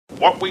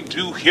What we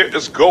do here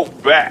is go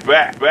back.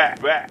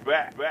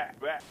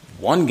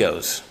 One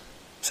goes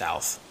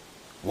south,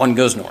 one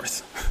goes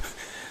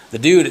north. The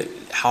dude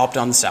hopped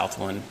on the south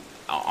one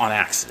on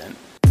accident.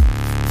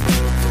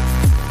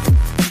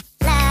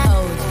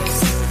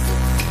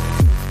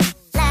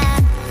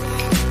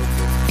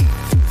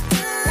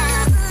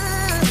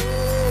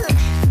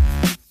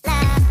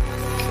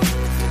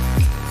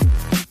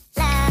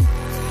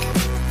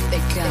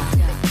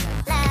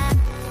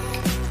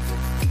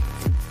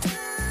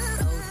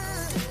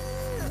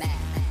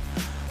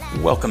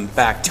 Welcome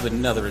back to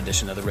another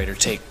edition of the Raider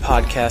Take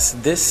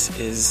podcast. This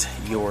is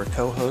your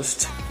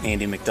co-host,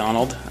 Andy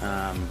McDonald.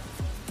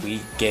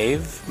 We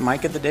gave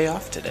Micah the day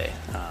off today.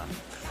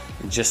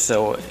 Just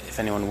so if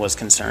anyone was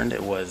concerned,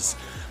 it was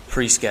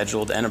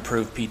pre-scheduled and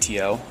approved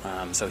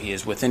PTO. So he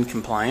is within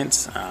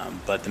compliance,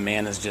 but the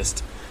man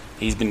is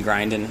he's been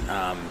grinding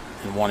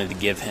and wanted to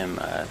give him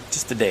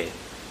just the day,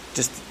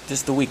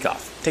 just the week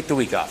off. Take the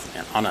week off,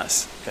 man, on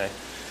us, okay?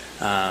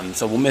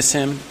 So we'll miss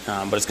him,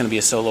 but it's going to be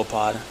a solo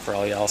pod for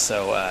all y'all.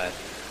 So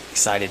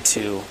excited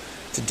to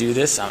do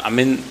this. I'm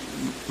in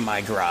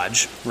my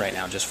garage right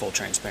now, just full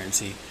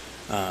transparency.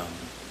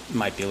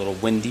 Might be a little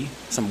windy,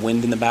 some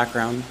wind in the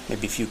background,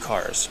 maybe a few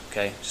cars.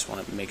 Okay, just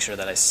want to make sure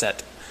that I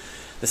set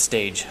the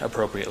stage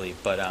appropriately.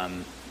 But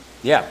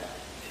yeah,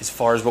 as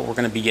far as what we're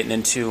going to be getting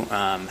into,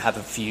 have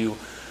a few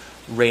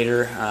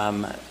Raider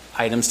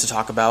items to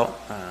talk about.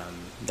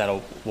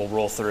 We'll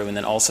roll through, and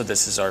then also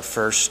this is our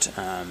first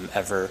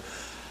ever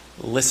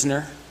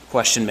listener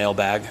question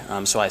mailbag.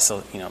 So I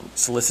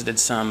solicited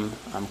some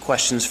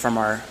questions from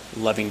our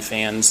loving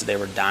fans. They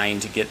were dying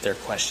to get their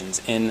questions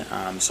in,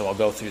 so I'll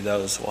go through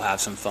those. We'll have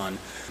some fun,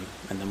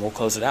 and then we'll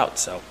close it out.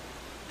 So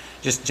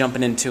just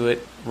jumping into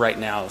it right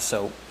now.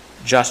 So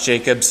Josh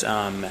Jacobs,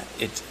 the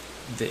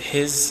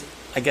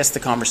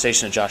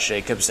conversation of Josh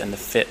Jacobs and the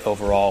fit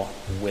overall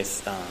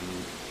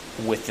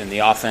within the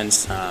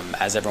offense,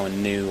 as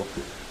everyone knew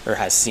or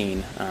has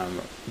seen,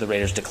 the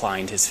Raiders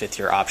declined his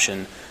fifth-year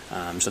option.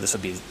 So this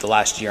will be the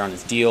last year on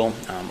his deal.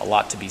 A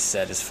lot to be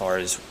said as far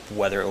as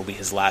whether it will be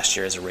his last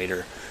year as a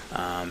Raider,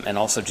 and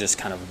also just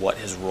kind of what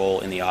his role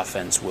in the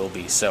offense will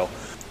be. So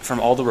from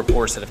all the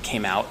reports that have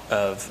came out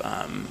of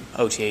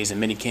OTAs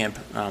and minicamp,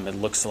 it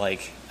looks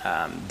like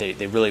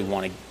they really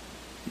want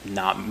to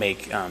not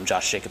make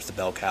Josh Jacobs the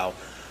bell cow.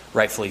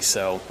 Rightfully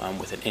so,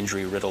 with an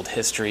injury-riddled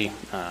history.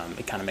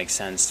 It kind of makes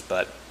sense,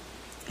 but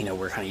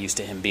we're kind of used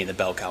to him being the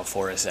bell cow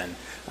for us.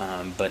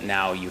 But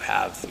now you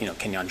have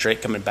Kenyon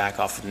Drake coming back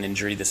off of an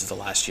injury. This is the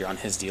last year on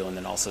his deal, and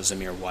then also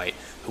Zamir White,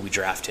 who we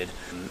drafted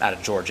out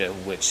of Georgia,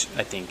 which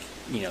I think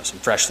some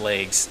fresh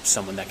legs,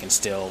 someone that can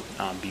still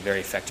be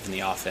very effective in the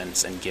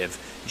offense and give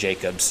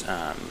Jacobs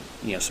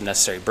some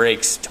necessary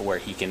breaks to where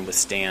he can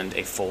withstand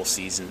a full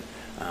season,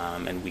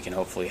 and we can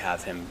hopefully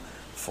have him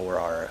for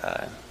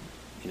our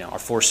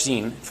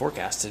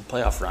forecasted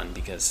playoff run,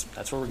 because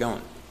that's where we're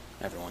going,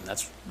 everyone.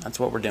 That's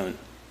what we're doing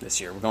this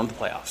year. We're going to the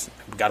playoffs.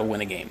 We've got to win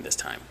a game this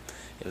time.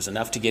 It was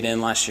enough to get in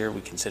last year.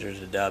 We considered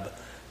it a dub.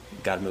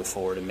 We've got to move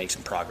forward and make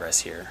some progress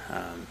here,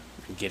 and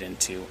get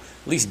into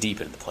at least deep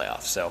into the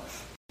playoffs.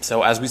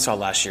 So as we saw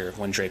last year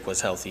when Drake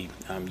was healthy,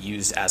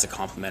 used as a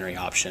complementary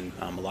option,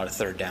 a lot of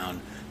third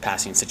down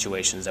passing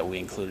situations that we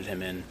included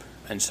him in.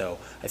 And so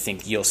I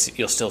think you'll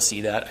still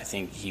see that. I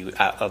think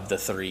of the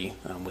three,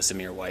 with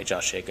Zamir White,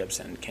 Josh Jacobs,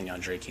 and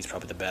Kenyon Drake, he's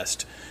probably the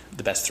best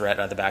threat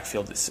out of the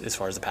backfield as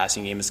far as the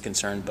passing game is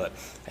concerned. But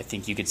I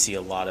think you could see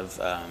a lot of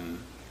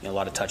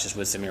touches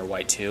with Zamir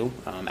White too,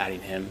 adding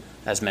him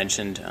as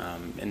mentioned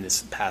in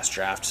this past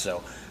draft.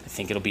 So I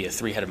think it'll be a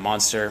three-headed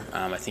monster.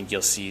 I think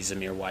you'll see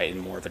Zamir White in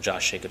more of a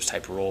Josh Jacobs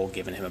type role,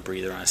 giving him a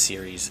breather on a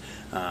series,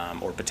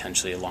 or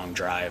potentially a long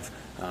drive,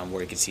 where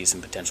he could see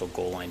some potential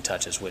goal line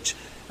touches, which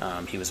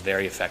he was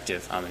very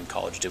effective in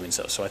college doing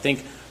so. So I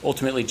think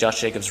ultimately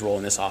Josh Jacobs' role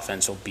in this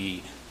offense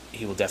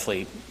he will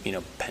definitely,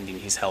 pending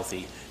he's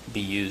healthy,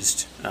 be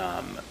used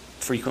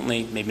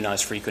frequently, maybe not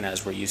as frequent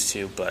as we're used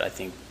to, but I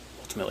think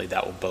ultimately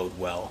that will bode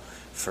well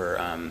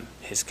for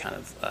his kind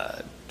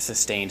of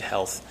sustained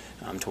health,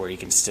 to where he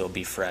can still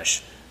be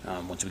fresh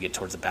once we get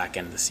towards the back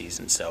end of the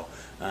season. So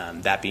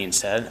that being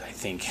said, I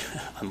think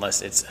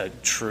unless it's a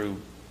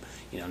true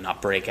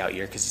not breakout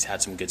year, because he's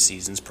had some good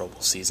seasons, Pro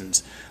Bowl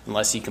seasons,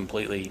 unless he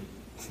completely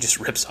just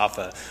rips off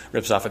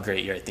a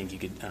great year, I think you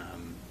could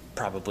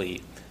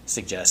probably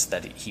suggest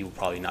that he will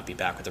probably not be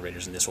back with the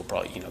Raiders, and this will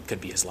probably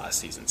could be his last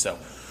season. So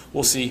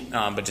we'll see.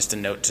 But just a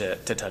note to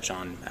touch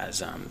on as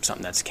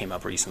something that's came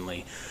up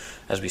recently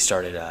as we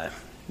started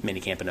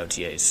minicamp and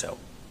OTAs. So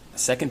the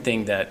second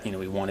thing that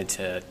we wanted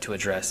to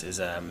address is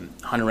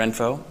Hunter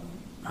Renfrow.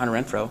 Hunter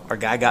Renfrow, our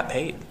guy, got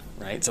paid,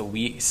 right? So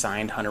we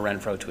signed Hunter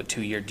Renfrow to a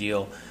 2-year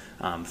deal.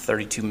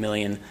 $32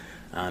 million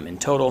in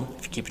total.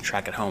 If you're keeping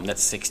track at home,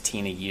 that's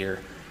 $16 a year.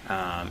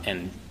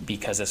 And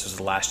because this was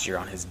the last year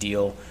on his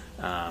deal,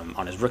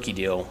 on his rookie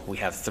deal, we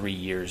have 3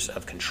 years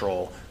of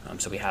control.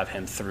 So we have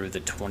him through the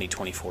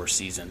 2024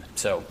 season.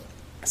 So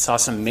I saw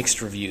some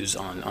mixed reviews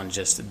on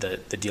just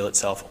the deal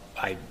itself.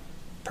 I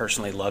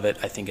personally love it.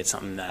 I think it's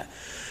something that,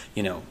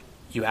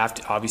 you have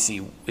to,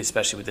 obviously,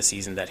 especially with the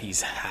season that he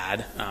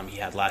had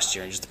last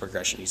year and just the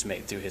progression he's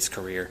made through his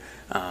career.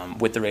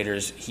 With the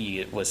Raiders,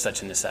 he was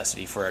such a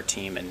necessity for our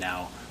team, and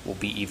now will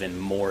be even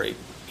more,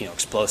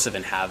 explosive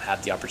and have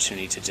had the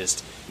opportunity to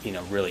just,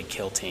 really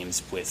kill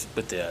teams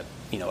with the,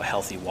 a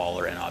healthy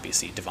Waller and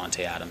obviously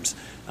Davante Adams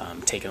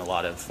taking a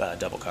lot of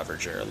double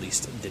coverage, or at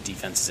least the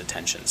defense's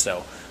attention.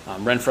 So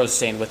Renfro's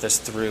staying with us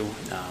through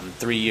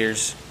 3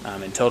 years.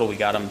 In total, we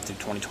got him through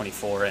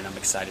 2024, and I'm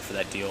excited for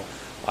that deal.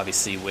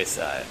 Obviously, with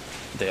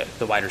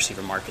the wide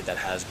receiver market that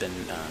has been,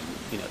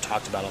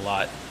 talked about a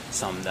lot,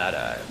 some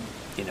that,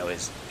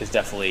 is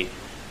definitely,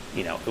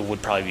 it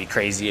would probably be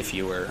crazy if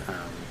you were,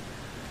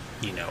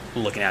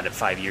 looking at it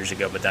 5 years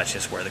ago, but that's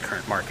just where the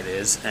current market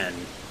is, and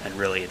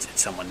really it's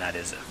someone that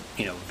is,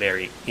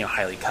 very,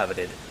 highly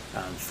coveted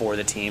for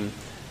the team,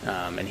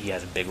 and he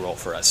has a big role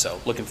for us. So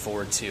looking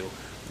forward to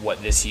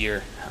what this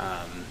year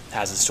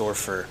has in store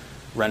for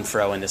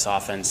Renfro and this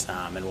offense,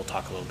 and we'll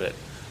talk a little bit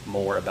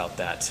more about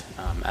that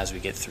as we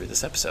get through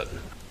this episode.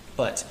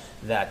 But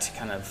that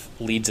kind of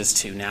leads us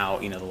to now,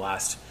 the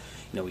last,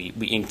 we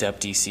inked up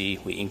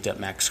DC, we inked up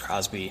Max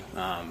Crosby,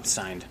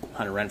 signed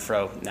Hunter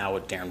Renfro, now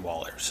with Darren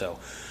Waller. So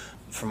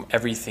from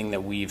everything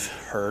that we've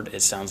heard,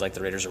 it sounds like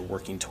the Raiders are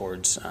working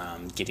towards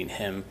getting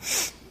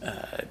his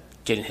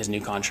new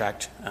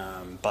contract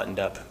buttoned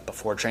up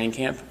before training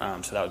camp.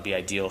 So that would be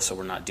ideal, so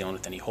we're not dealing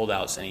with any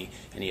holdouts, any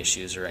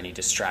issues or any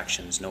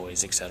distractions,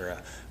 noise,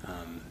 etc.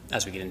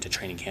 As we get into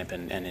training camp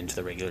and into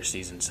the regular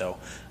season. So,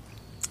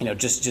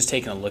 just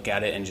taking a look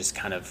at it and just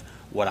kind of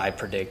what I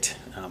predict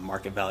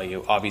market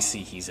value.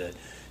 Obviously, he's a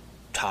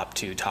top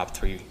 2, top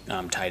 3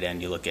 tight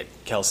end. You look at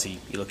Kelsey,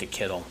 you look at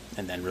Kittle,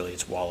 and then really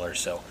it's Waller.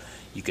 So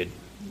you could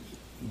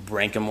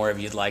rank him wherever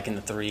you'd like in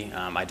the 3.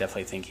 I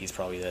definitely think he's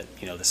probably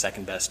the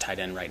second best tight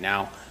end right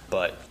now.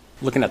 But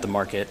looking at the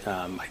market,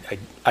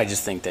 I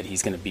just think that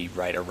he's going to be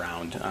right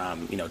around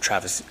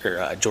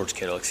George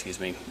Kittle,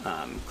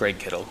 Greg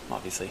Kittle,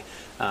 obviously.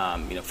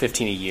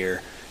 15 a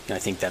year. I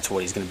think that's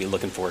what he's going to be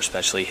looking for,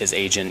 especially his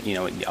agent.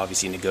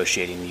 Obviously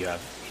negotiating. You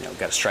have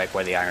got to strike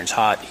while the iron's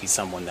hot. He's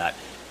someone that,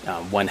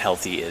 when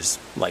healthy, is,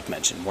 like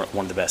mentioned,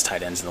 one of the best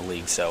tight ends in the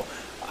league. So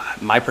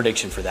my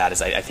prediction for that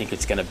is I think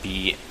it's going to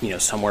be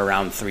somewhere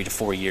around 3 to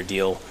 4 year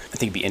deal. I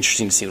think it'd be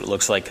interesting to see what it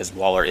looks like, because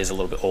Waller is a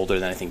little bit older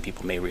than I think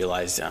people may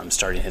realize.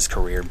 Starting his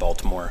career in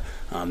Baltimore,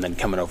 then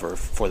coming over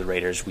for the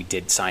Raiders, we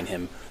did sign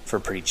him for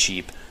pretty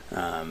cheap,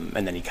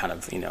 and then he kind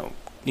of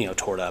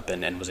tore it up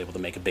and was able to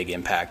make a big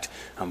impact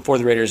for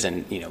the Raiders,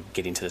 and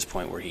getting to this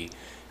point where he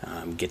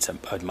gets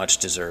a much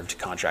deserved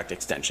contract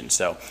extension.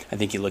 So I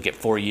think you look at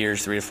 4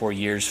 years, 3 to 4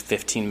 years,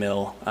 15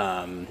 mil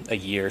a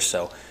year.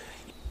 So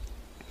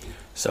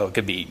it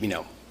could be,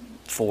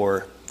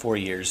 4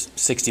 years,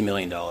 $60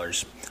 million.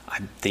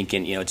 I'm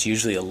thinking, it's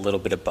usually a little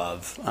bit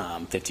above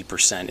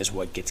 50% is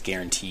what gets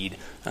guaranteed.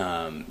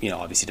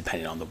 Obviously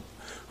depending on the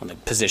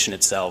position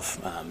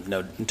itself.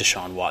 No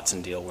Deshaun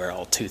Watson deal where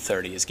all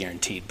 230 is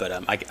guaranteed, but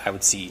I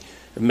would see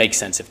it makes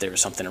sense if there was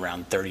something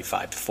around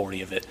 35 to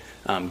 40 of it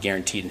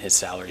guaranteed in his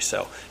salary.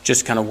 So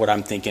just kind of what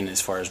I'm thinking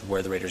as far as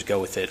where the Raiders go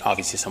with it.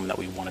 Obviously someone that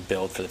we want to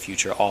build for the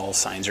future. All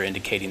signs are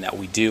indicating that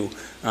we do,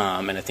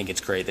 and I think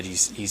it's great that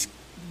he's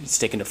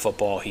sticking to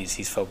football.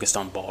 He's focused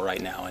on ball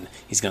right now, and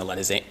he's going to let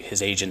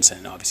his agents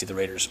and obviously the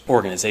Raiders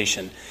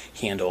organization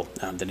handle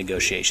the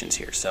negotiations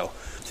here. So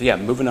yeah,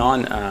 moving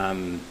on.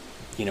 I'm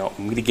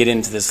going to get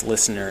into this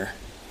listener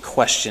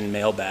question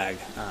mailbag,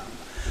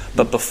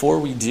 but before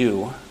we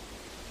do,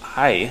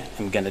 I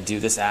am going to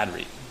do this ad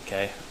read.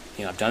 Okay,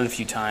 I've done it a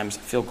few times.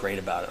 I feel great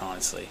about it,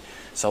 honestly.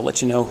 So I'll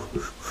let you know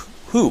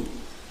who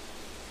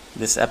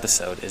this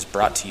episode is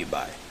brought to you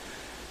by.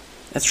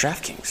 That's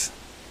DraftKings.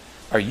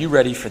 Are you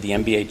ready for the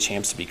NBA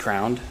champs to be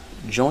crowned?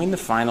 Join the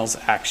finals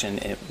action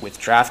with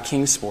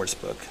DraftKings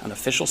Sportsbook, an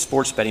official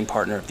sports betting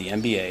partner of the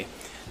NBA.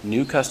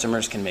 New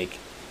customers can make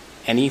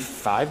any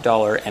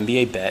 $5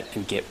 NBA bet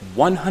and get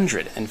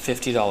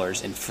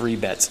 $150 in free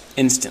bets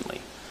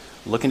instantly.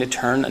 Looking to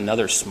turn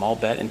another small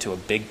bet into a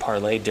big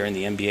parlay during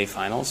the NBA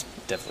finals?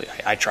 Definitely,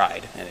 I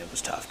tried, and it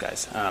was tough,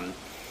 guys.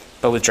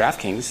 But with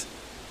DraftKings,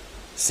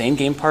 same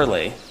game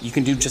parlay, you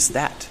can do just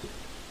that.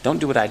 Don't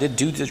do what I did.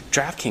 Do the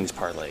DraftKings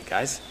parlay,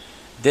 guys.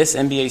 This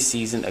NBA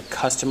season, a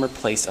customer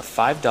placed a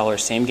 $5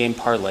 same-game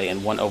parlay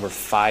and won over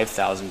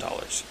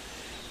 $5,000.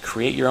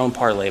 Create your own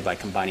parlay by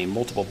combining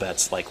multiple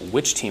bets like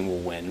which team will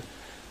win,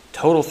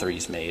 total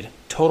threes made,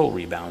 total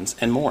rebounds,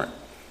 and more.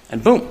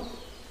 And boom,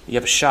 you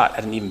have a shot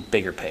at an even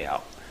bigger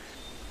payout.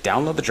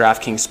 Download the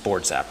DraftKings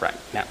Sports app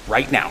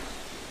right now.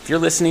 If you're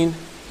listening,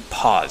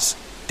 pause.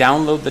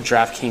 Download the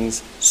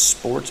DraftKings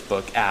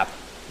Sportsbook app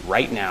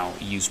right now.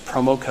 Use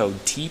promo code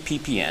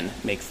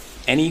TPPN. Make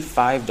any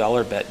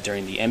 $5 bet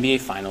during the NBA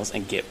Finals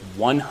and get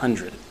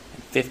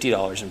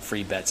 $150 in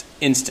free bets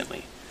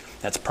instantly.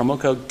 That's promo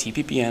code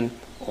TPPN,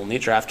 only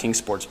at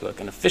DraftKings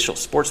Sportsbook, an official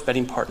sports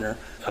betting partner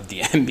of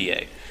the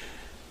NBA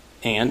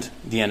and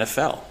the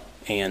NFL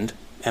and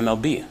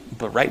MLB.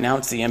 But right now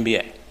it's the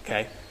NBA,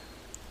 okay?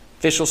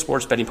 official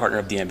sports betting partner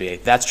of the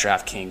NBA. That's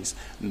DraftKings.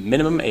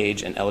 Minimum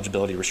age and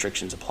eligibility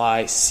restrictions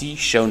apply. See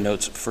show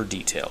notes for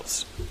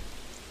details.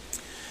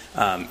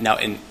 I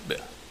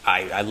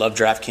love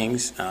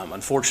DraftKings.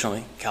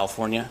 Unfortunately,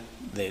 California,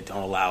 they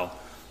don't allow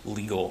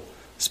legal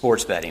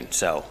sports betting.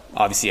 So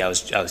obviously I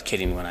was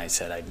kidding when I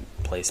said I'd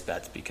place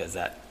bets because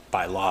that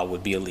by law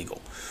would be illegal.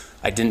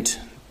 I didn't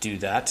do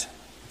that.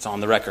 It's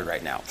on the record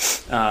right now.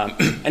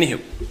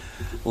 Anywho,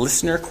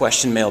 listener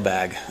question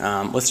mailbag.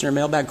 Listener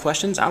mailbag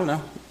questions? I don't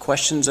know.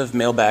 Questions of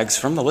mailbags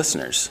from the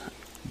listeners.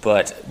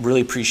 But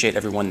really appreciate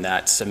everyone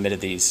that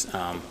submitted these.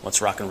 Let's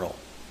rock and roll,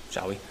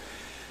 shall we?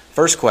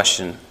 First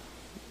question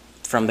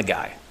from the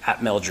guy, at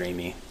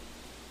Meldreamy,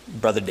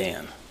 Brother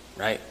Dan,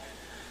 right?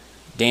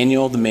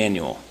 Daniel the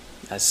Manual,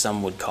 as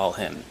some would call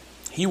him.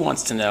 He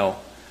wants to know,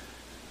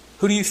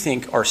 who do you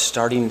think our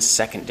starting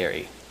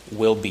secondary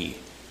will be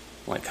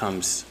when it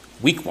comes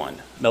week one?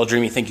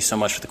 Meldreamy, thank you so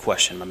much for the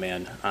question, my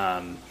man.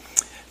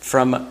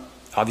 From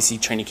obviously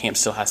training camp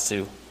still has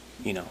to,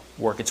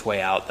 work its way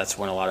out. That's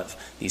when a lot of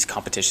these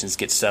competitions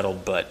get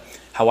settled. But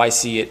how I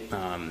see it,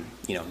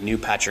 new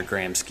Patrick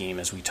Graham scheme,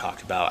 as we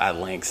talked about at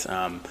length.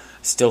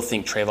 Still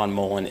think Trayvon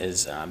Mullen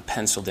is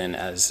penciled in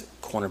as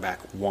cornerback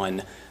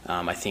one.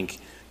 I think,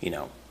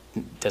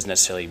 doesn't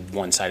necessarily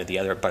one side or the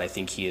other, but I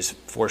think he is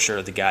for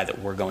sure the guy that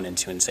we're going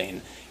into and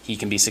saying he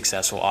can be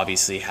successful.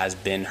 Obviously has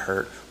been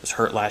hurt, was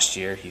hurt last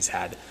year. He's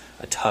had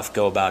a tough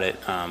go about it,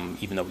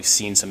 even though we've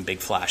seen some big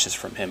flashes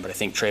from him. But I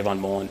think Trayvon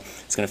Mullen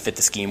is going to fit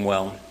the scheme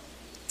well,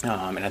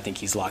 and I think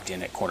he's locked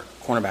in at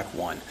cornerback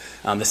one.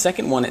 The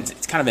second one,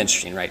 it's kind of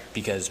interesting, right?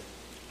 Because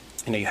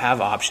you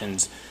have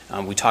options.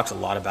 We talked a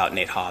lot about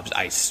Nate Hobbs.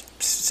 I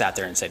sat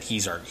there and said he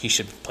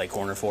should play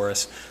corner for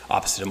us,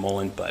 opposite of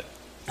Mullen. But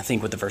I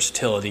think with the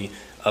versatility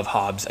of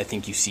Hobbs, I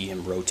think you see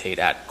him rotate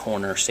at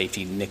corner,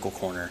 safety, nickel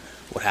corner,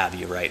 what have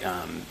you, right?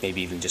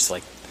 Maybe even just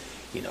like,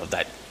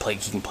 that play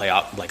he can play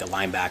out like a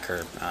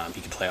linebacker.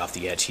 He can play off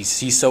the edge.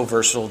 He's so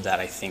versatile that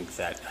I think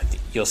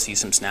you'll see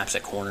some snaps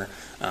at corner.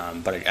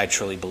 But I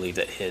truly believe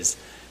that his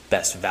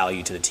best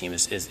value to the team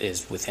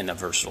is within a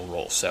versatile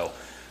role. So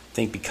I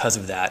think because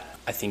of that,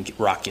 I think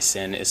Rock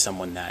Ya-Sin is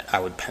someone that I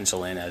would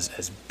pencil in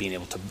as being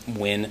able to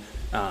win,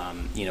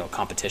 a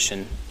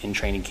competition in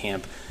training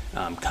camp.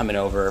 Coming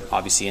over,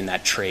 obviously in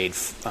that trade,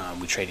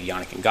 we traded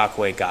Yannick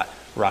Ngakoue, got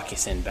Rock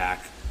Ya-Sin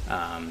back.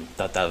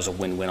 Thought that was a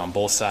win-win on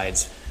both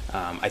sides.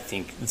 I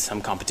think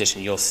some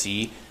competition you'll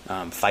see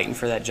fighting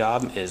for that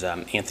job is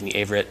Anthony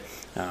Averett,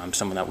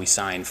 someone that we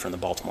signed from the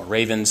Baltimore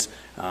Ravens.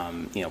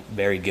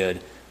 Very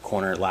good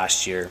corner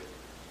last year,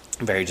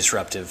 very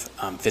disruptive,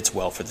 fits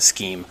well for the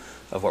scheme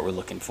of what we're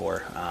looking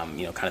for.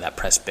 Kind of that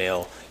press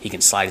bail. He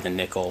can slide in the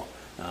nickel,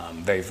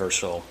 very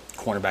versatile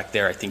cornerback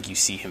there. I think you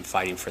see him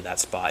fighting for that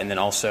spot. And then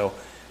also,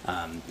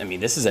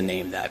 this is a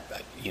name that,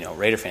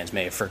 Raider fans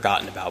may have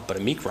forgotten about, but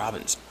Amik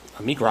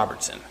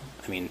Robertson.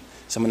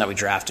 Someone that we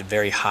drafted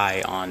very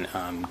high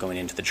on going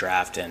into the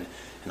draft, and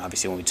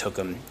obviously when we took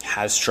him,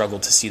 has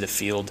struggled to see the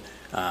field,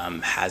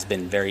 has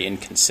been very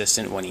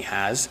inconsistent when he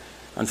has,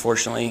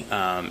 unfortunately,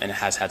 and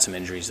has had some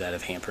injuries that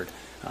have hampered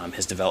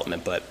his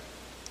development. But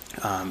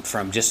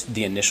from just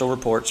the initial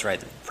reports,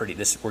 right,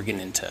 we're getting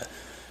into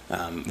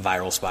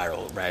viral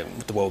spiral, right,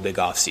 with the Whoa Big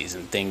off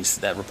season,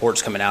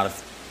 reports coming out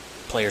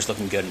of players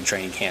looking good in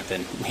training camp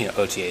and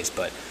OTAs,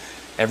 but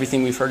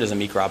everything we've heard is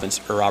Amik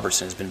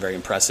Robertson has been very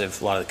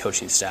impressive. A lot of the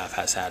coaching staff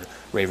has had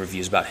rave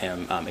reviews about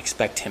him.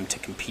 Expect him to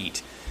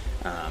compete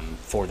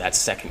for that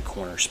second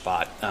corner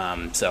spot.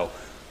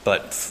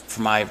 But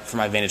from my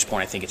vantage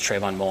point, I think it's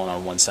Trayvon Mullen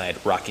on one side,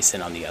 Rock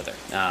Ya-Sin on the other.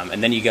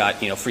 And then you got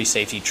free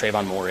safety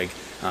Trayvon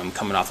Moehrig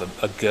coming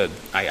off a good,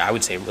 I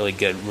would say, really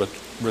good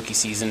rookie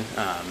season.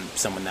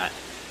 Someone that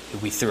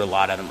we threw a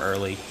lot at him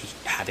early. He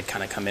had to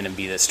kind of come in and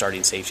be the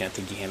starting safety. I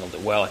think he handled it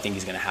well. I think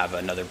he's going to have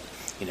another,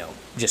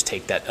 just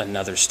take that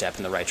another step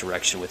in the right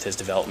direction with his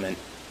development.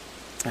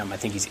 I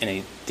think he's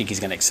going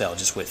to excel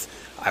just with,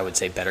 I would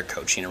say, better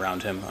coaching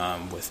around him,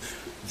 with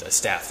the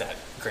staff that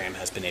Graham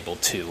has been able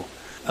to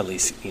at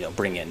least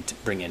bring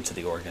into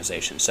the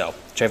organization. So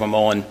Trayvon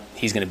Mullen,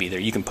 he's going to be there.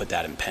 You can put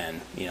that in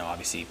pen,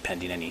 obviously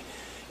pending any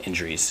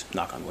injuries,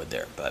 knock on wood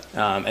there. But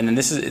and then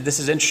this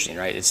is interesting,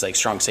 right? It's like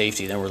strong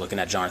safety. Then we're looking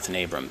at Jonathan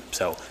Abram,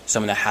 so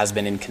someone that has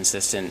been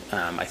inconsistent.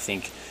 I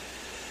think.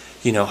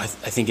 I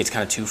think it's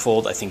kind of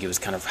twofold. I think it was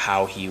kind of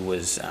how he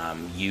was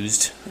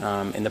used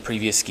in the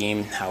previous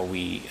scheme, how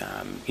we,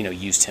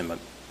 used him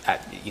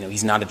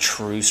he's not a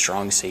true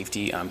strong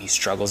safety. He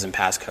struggles in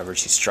pass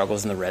coverage. He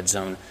struggles in the red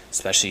zone,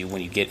 especially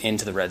when you get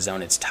into the red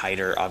zone. It's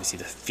tighter. Obviously,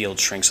 the field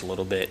shrinks a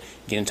little bit.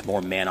 You get into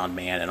more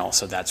man-on-man, and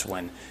also that's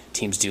when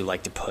teams do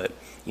like to put,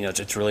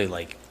 it's really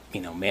like,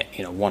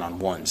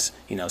 one-on-ones,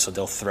 so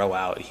they'll throw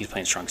out, he's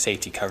playing strong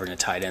safety, covering a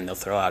tight end, they'll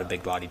throw out a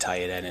big body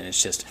tight end, and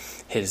it's just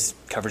his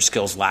coverage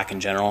skills lack in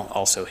general.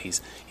 Also,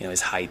 he's,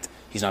 his height,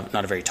 he's not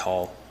a very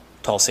tall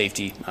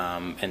safety,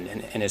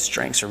 and his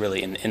strengths are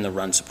really in the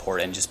run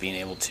support and just being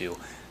able to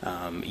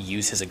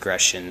use his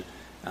aggression,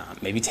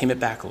 maybe tame it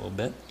back a little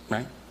bit,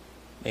 right?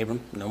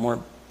 Abram, no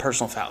more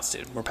personal fouls,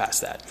 dude. We're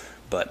past that.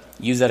 But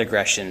use that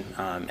aggression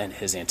and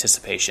his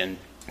anticipation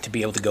to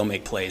be able to go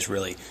make plays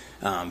really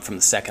from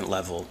the second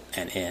level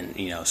and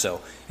in,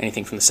 so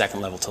anything from the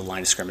second level to the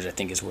line of scrimmage, I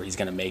think, is where he's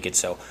going to make it.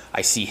 So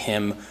I see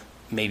him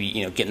maybe,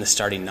 getting the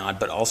starting nod,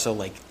 but also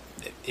like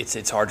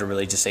it's hard to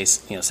really just say,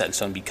 set in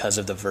stone because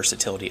of the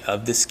versatility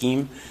of the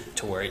scheme,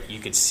 to where you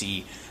could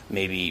see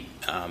maybe,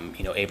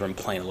 Abram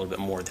playing a little bit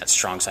more of that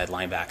strong side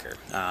linebacker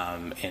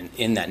and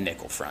in that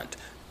nickel front,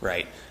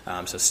 right?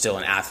 So still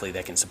an athlete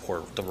that can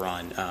support the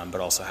run,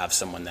 but also have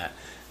someone that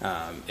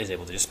is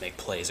able to just make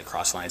plays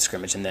across line of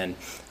scrimmage. And then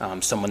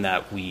someone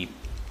that we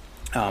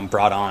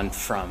brought on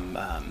from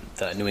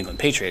the New England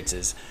Patriots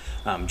is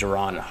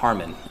Duron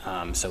Harmon.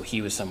 So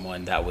he was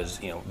someone that was,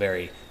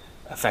 very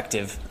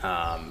effective.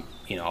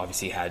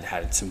 Obviously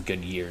had some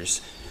good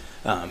years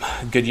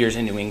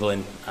in New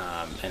England,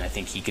 and I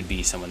think he could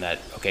be someone that,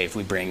 if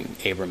we bring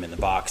Abram in the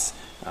box,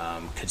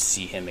 could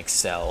see him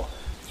excel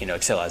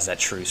as that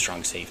true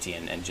strong safety,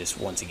 and just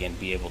once again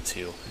be able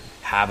to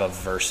have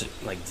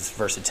this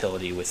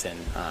versatility within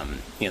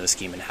the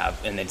scheme,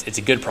 and it's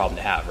a good problem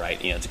to have,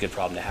 right? It's a good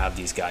problem to have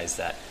these guys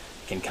that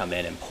can come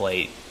in and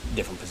play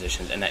different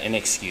positions. And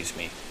excuse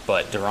me,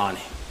 but Duron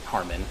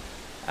Harmon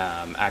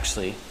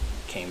actually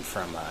came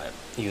from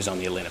he was on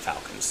the Atlanta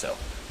Falcons, so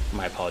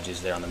my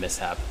apologies there on the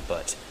mishap,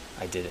 but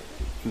I did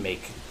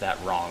make that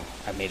wrong.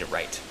 I made it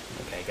right.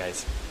 Okay,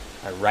 guys,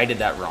 I righted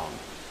that wrong.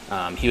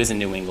 He was in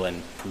New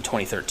England from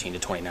 2013 to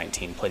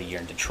 2019, played a year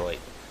in Detroit.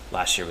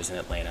 Last year was in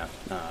Atlanta,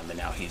 and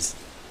now he's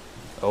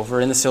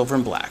over in the silver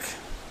and black,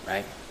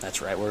 right?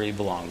 That's right where he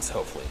belongs,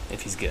 hopefully.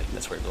 If he's good,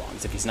 that's where he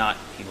belongs. If he's not,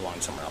 he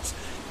belongs somewhere else.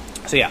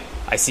 So, yeah,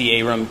 I see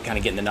Abram kind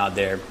of getting the nod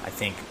there. I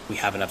think we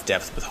have enough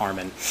depth with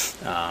Harmon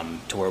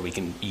to where we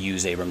can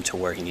use Abram to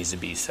where he needs to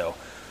be. So,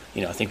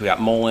 I think we got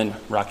Mullen,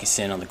 Rocky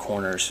Sin on the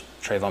corners,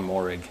 Trayvon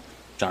Moehrig,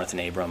 Jonathan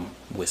Abram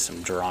with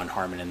some Duron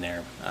Harmon in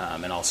there,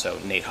 and also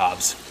Nate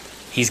Hobbs.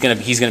 He's gonna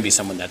be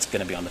someone that's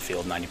gonna be on the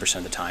field 90%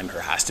 of the time, or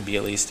has to be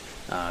at least,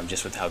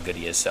 just with how good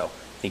he is. So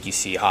I think you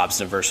see Hobbs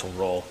in a versatile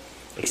role.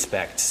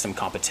 Expect some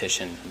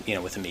competition,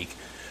 with Amik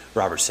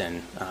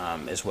Robertson,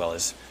 as well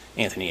as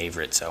Anthony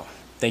Averett. So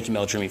thank you,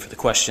 Mel Drumi, for the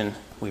question.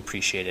 We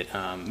appreciate it.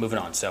 Moving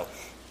on. So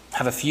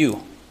have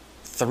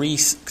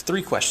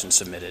three questions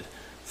submitted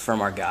from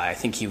our guy. I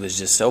think he was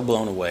just so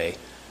blown away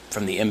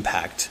from the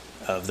impact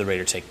of the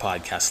Raider Take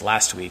podcast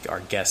last week. Our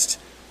guest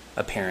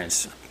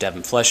appearance,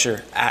 Devin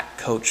Flesher at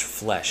Coach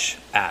Flesh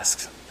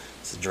asks,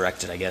 this is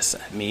directed, I guess,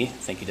 at me.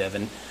 Thank you,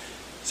 Devin.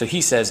 So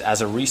he says,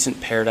 as a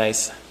recent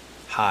Paradise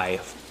High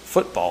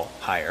football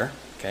hire,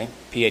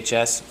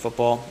 PHS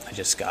football, I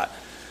just got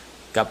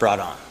brought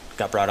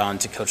on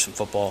to coach some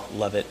football.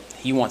 Love it.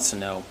 He wants to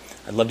know,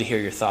 I'd love to hear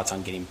your thoughts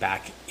on getting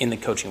back in the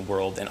coaching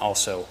world, and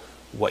also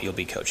what you'll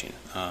be coaching.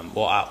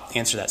 Well, I'll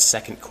answer that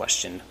second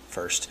question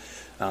first.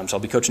 So I'll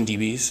be coaching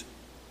DBs.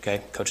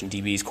 Coaching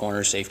DBs,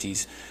 corners,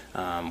 safeties,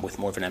 with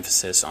more of an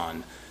emphasis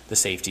on the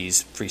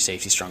safeties, free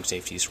safety, strong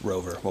safeties,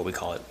 rover, what we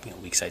call it,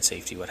 weak side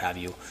safety, what have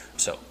you.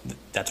 So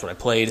that's what I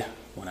played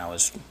when I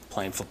was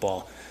playing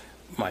football.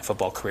 My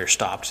football career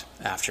stopped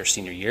after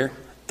senior year.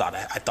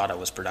 I thought I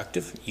was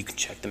productive. You can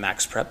check the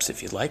max preps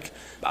if you'd like.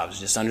 I was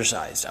just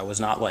undersized. I was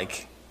not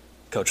like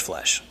Coach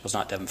Flesh. I was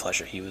not Devin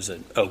Flesher. He was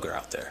an ogre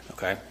out there.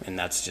 And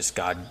that's just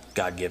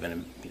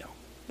God-given,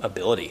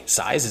 ability.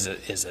 Size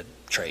is a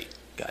trait,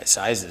 guys.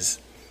 Size is,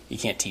 you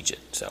can't teach it.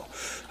 So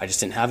I just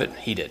didn't have it.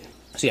 He did.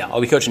 So yeah,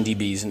 I'll be coaching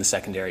DBs in the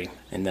secondary.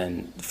 And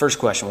then the first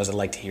question was, I'd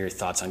like to hear your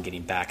thoughts on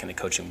getting back in the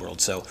coaching world.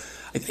 So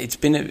it's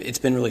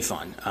been really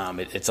fun.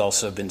 It's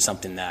also been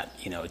something that,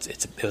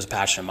 it was a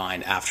passion of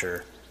mine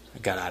after I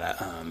got out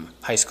of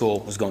high school,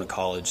 was going to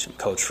college,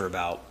 coached for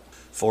about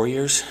 4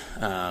 years.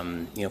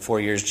 4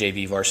 years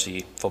JV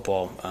varsity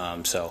football.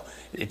 So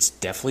it's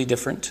definitely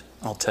different.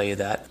 I'll tell you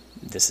that.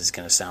 This is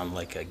going to sound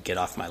like a get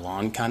off my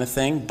lawn kind of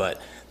thing, but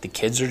the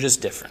kids are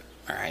just different.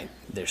 All right,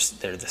 they're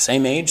the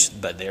same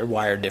age, but they're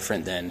wired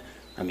different than.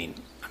 I'm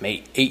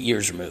 8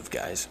 years removed,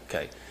 guys.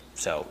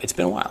 So it's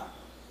been a while,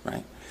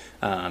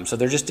 right? So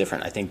they're just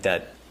different. I think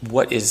that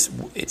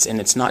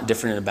it's not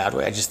different in a bad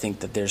way. I just think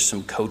that there's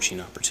some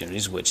coaching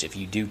opportunities, which if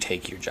you do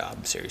take your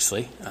job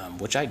seriously,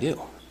 which I do,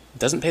 it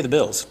doesn't pay the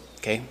bills.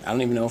 I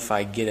don't even know if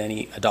I get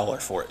a dollar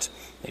for it.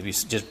 Maybe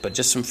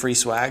just some free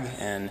swag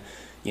and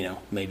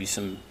maybe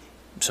some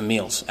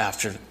meals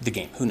after the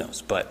game. Who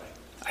knows? But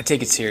I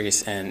take it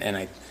serious, and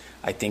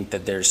I think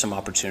that there's some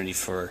opportunity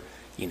for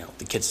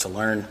the kids to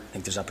learn. I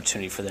think there's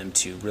opportunity for them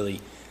to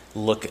really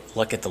look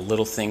at the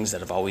little things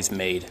that have always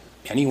made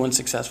anyone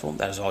successful,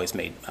 that has always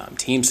made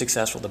teams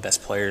successful, the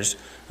best players,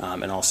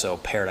 and also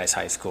Paradise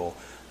High School,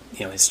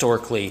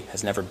 historically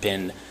has never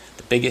been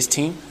the biggest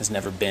team, has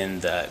never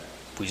been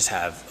we just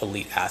have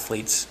elite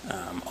athletes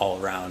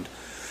all around,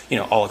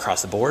 all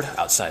across the board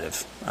outside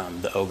of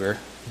the ogre,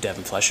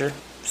 Devin Flesher.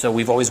 So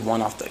we've always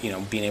won off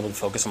being able to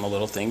focus on the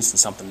little things, and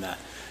something that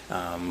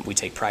we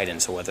take pride in.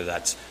 So whether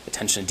that's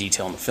attention to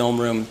detail in the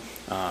film room,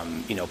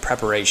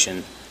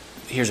 preparation.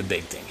 Here's a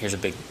big thing. Here's a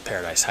big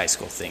Paradise High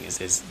School thing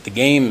is the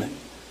game.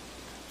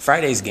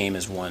 Friday's game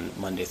is won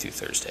Monday through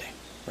Thursday.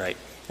 right?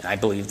 And I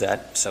believe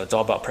that. So it's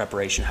all about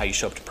preparation, how you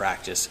show up to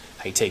practice,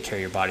 how you take care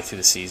of your body through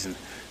the season.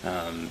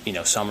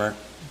 Summer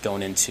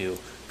going into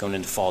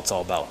fall, it's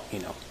all about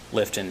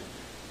lifting.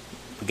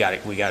 We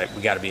got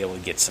to be able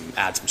to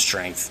add some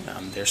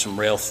strength. There's some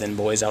rail thin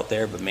boys out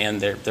there, but man,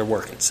 they're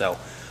working. So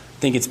I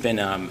think it's been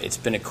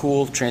a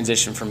cool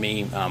transition for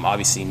me.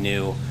 Obviously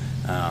new.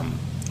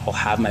 I'll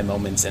have my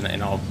moments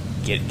and I'll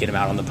get them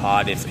out on the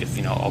pod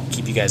if I'll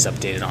keep you guys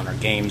updated on our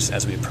games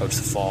as we approach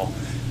the fall.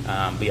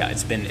 But yeah,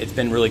 it's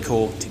been really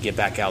cool to get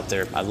back out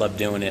there. I love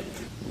doing it.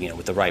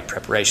 With the right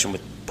preparation,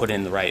 with putting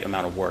in the right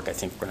amount of work, I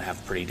think we're going to have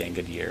a pretty dang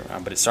good year.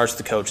 But it starts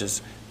with the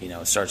coaches.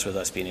 It starts with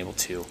us being able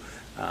to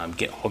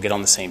get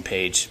on the same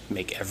page,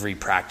 make every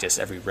practice,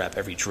 every rep,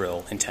 every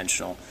drill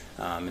intentional,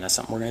 and that's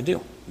something we're going to do.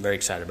 I'm very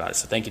excited about it.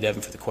 So thank you,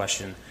 Devin, for the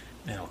question,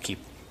 and I'll keep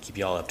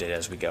you all updated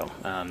as we go.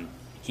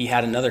 He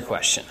had another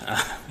question.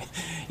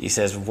 He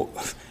says,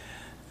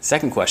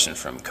 second question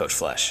from Coach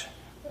Flesh,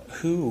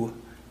 who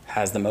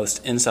has the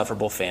most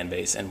insufferable fan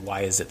base, and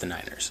why is it the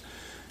Niners?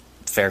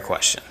 Fair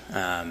question.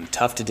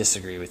 Tough to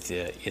disagree with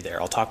you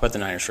there. I'll talk about the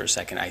Niners for a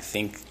second. I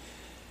think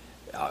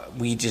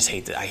we just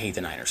I hate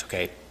the Niners,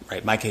 okay?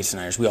 Right? Mike hates the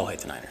Niners. We all hate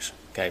the Niners,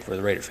 okay? We're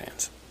the Raider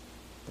fans.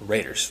 We're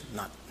Raiders,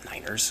 not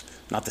Niners.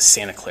 Not the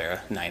Santa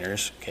Clara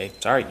Niners, okay?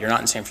 Sorry, you're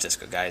not in San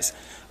Francisco, guys.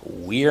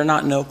 We are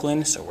not in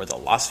Oakland, so we're the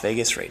Las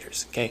Vegas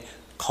Raiders, okay?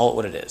 Call it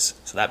what it is.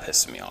 So that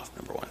pisses me off,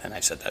 number one, and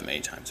I've said that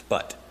many times.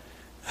 But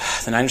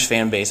the Niners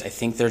fan base, I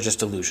think they're just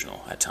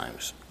delusional at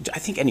times. I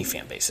think any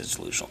fan base is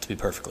delusional, to be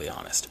perfectly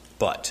honest.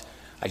 But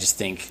I just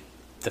think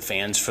the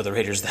fans for the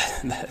Raiders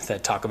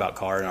that talk about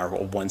Carr and are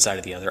one side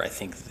or the other, I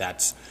think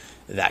that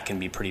can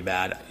be pretty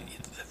bad.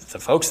 The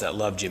folks that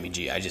love Jimmy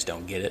G, I just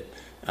don't get it.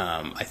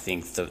 I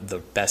think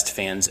the best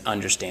fans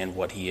understand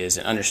what he is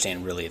and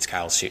understand really it's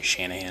Kyle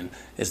Shanahan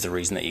is the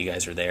reason that you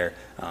guys are there,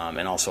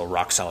 and also a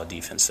rock-solid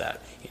defense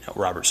that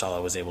Robert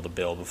Saleh was able to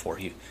build before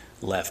he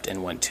left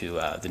and went to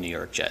the New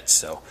York Jets.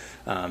 So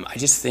I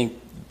just think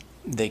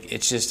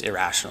it's just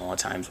irrational at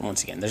times.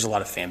 Once again, there's a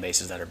lot of fan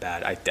bases that are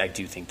bad. I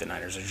do think the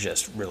Niners are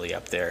just really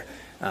up there.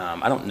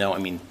 I don't know. I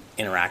mean,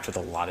 interact with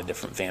a lot of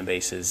different fan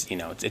bases.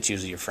 It's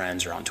usually your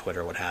friends or on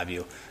Twitter, what have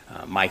you.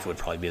 Mike would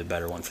probably be the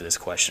better one for this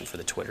question for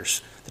the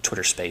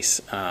Twitter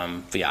space.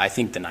 But yeah, I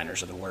think the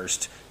Niners are the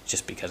worst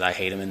just because I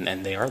hate them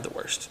and they are the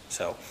worst.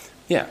 So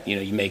yeah,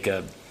 you make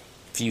a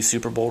few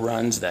Super Bowl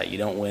runs that you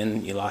don't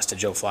win. You lost to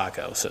Joe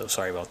Flacco, so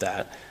sorry about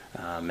that.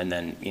 And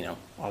then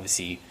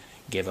obviously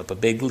gave up a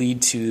big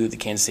lead to the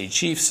Kansas City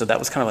Chiefs, so that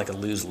was kind of like a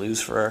lose-lose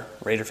for our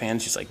Raider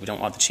fans. Just like we don't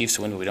want the Chiefs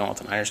to win, but we don't want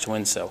the Niners to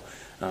win. So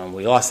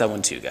we lost that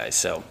one too, guys.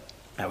 So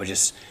I would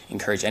just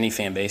encourage any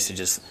fan base to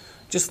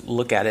just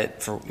look at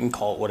it and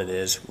call it what it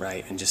is,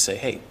 right? And just say,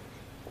 hey,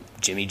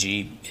 Jimmy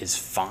G is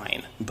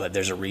fine, but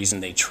there's a reason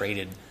they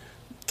traded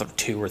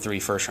 2 or 3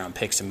 first-round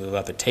picks to move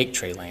up and take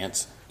Trey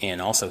Lance,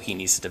 and also he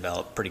needs to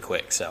develop pretty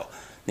quick. So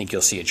I think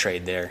you'll see a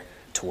trade there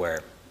to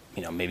where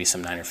maybe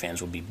some Niner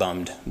fans will be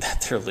bummed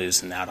that they're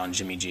losing out on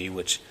Jimmy G,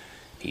 which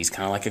he's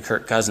kind of like a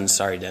Kirk Cousins.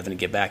 Sorry, Devin, to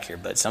get back here,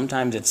 but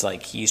sometimes it's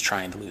like he's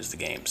trying to lose the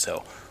game. So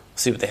we'll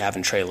see what they have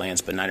in Trey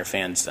Lance, but Niner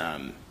fans,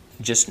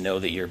 just know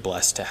that you're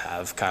blessed to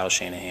have Kyle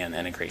Shanahan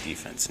and a great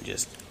defense, and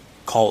just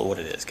call it what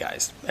it is,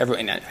 guys.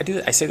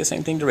 I say the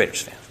same thing to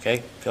Raiders fans, okay? I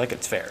feel like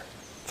it's fair.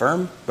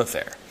 Firm, but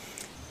fair.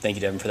 Thank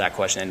you, Devin, for that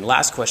question. And the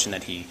last question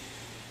that he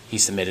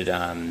submitted,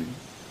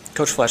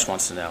 Coach Flesh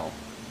wants to know,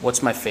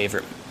 what's my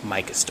favorite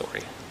Micah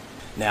story?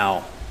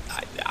 Now,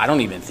 I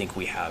don't even think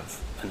we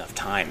have enough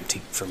time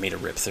for me to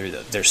rip through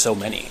them. There's so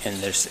many, and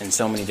there's in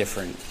so many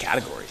different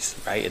categories,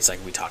 right? It's like,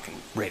 are we talking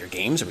Raider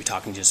games? Are we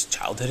talking just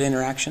childhood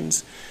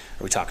interactions?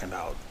 Are we talking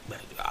about,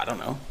 I don't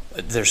know.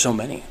 There's so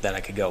many that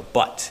I could go.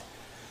 But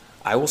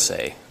I will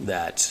say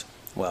that,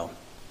 well,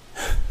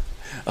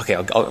 okay,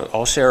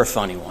 I'll share a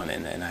funny one,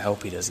 and I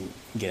hope he doesn't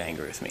get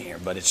angry with me here.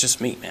 But it's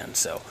just me, man.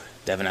 So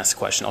Devin asked the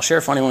question. I'll share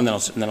a funny one,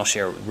 and then I'll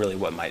share really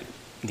what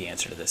the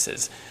answer to this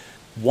is.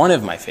 One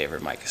of my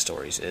favorite Micah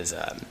stories is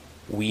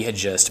we had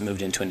just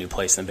moved into a new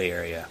place in the Bay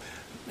Area.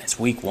 It's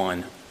week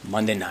 1,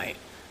 Monday night,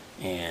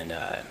 and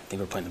I think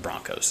we're playing the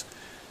Broncos.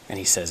 And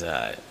he says,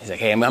 he's like,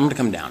 hey, I'm going to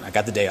come down. I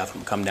got the day off. I'm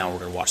going to come down. We're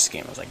going to watch the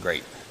game. I was like,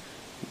 great.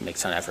 Make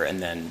some effort. And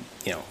then,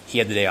 he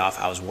had the day off.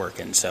 I was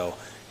working. So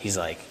he's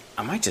like,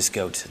 I might just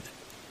go to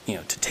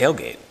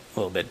tailgate a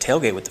little bit.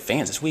 Tailgate with the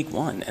fans. It's week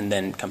 1. And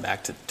then come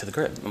back to the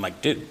crib. I'm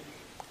like, dude,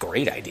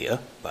 great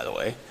idea, by the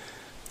way.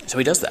 So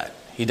he does that.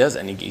 He does it,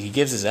 and he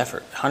gives his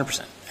effort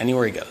 100%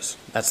 anywhere he goes.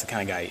 That's the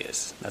kind of guy he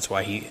is. That's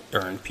why he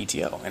earned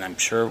PTO. And I'm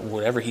sure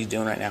whatever he's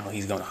doing right now,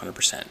 he's going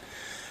 100%.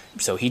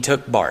 So he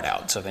took BART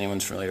out. So if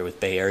anyone's familiar with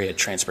Bay Area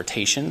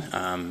transportation,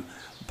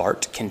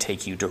 BART can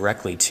take you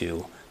directly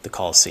to the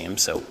Coliseum.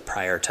 So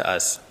prior to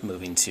us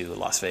moving to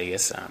Las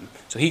Vegas,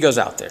 so he goes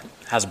out there,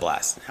 has a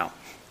blast. Now,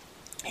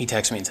 he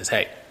texts me and says,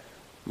 hey,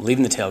 I'm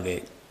leaving the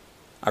tailgate.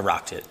 I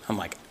rocked it. I'm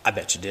like, I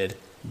bet you did.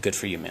 Good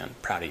for you, man.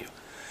 Proud of you.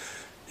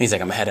 And he's like,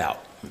 I'm going to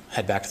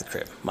head back to the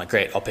crib. I'm like,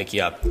 great, I'll pick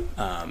you up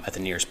at the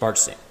nearest BART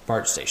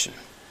station.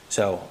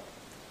 So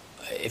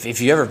if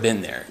you've ever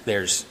been there,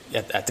 there's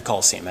at the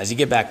Coliseum, as you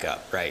get back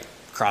up, right,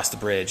 cross the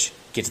bridge,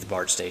 get to the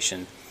BART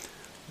station.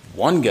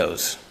 One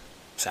goes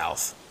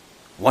south,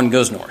 one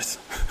goes north.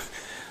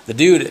 The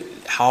dude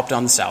hopped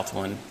on the south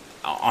one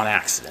on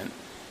accident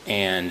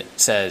and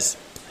says,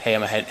 hey,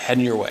 I'm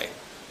heading your way.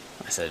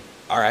 I said,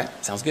 all right,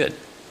 sounds good.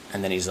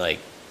 And then he's like,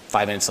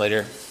 5 minutes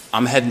later,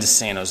 I'm heading to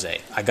San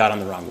Jose. I got on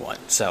the wrong one.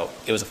 So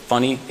it was a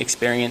funny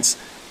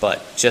experience,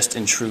 but just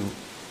in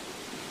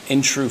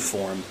true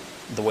form,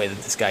 the way that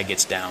this guy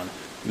gets down,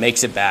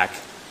 makes it back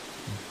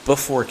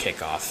before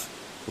kickoff,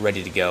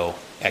 ready to go,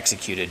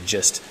 executed.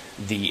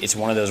 It's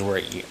one of those where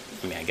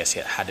I guess he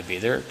had to be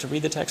there to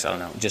read the text. I don't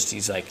know. Just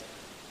he's like,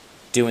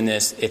 doing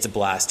this, it's a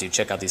blast, dude.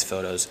 Check out these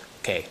photos.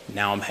 Okay,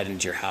 now I'm heading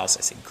to your house.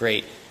 I said,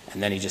 great.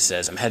 And then he just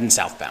says, I'm heading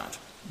southbound.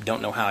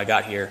 Don't know how I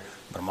got here,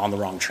 but I'm on the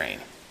wrong train.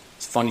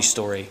 It's a funny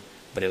story,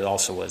 but it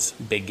also was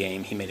big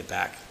game. He made it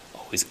back.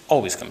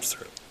 Always comes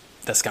through.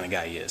 That's the kind of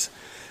guy he is.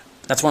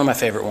 That's one of my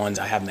favorite ones.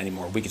 I have many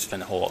more. We could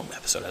spend a whole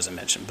episode, as I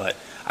mentioned. But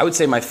I would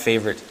say my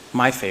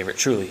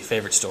truly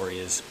favorite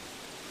story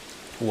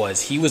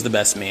was he was the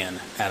best man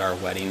at our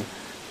wedding,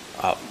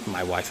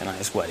 my wife and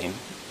I's wedding.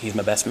 He's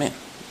my best man.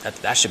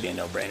 That should be a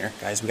no-brainer.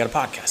 Guys, we got a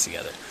podcast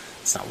together.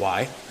 That's not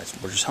why.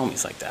 We're just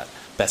homies like that.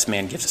 Best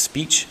man gives a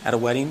speech at a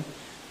wedding,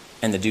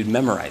 and the dude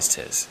memorized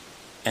his.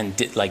 And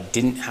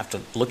didn't have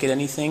to look at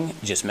anything,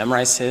 just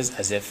memorized his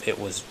as if it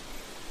was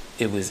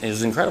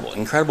incredible.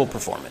 Incredible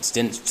performance.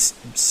 Didn't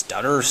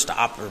stutter or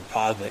stop or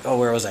pause, like, oh,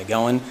 where was I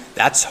going?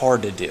 That's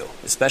hard to do,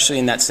 especially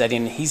in that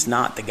setting. He's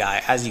not the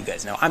guy, as you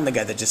guys know, I'm the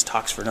guy that just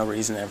talks for no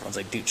reason. Everyone's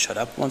like, dude, shut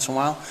up once in a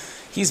while.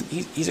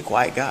 He's a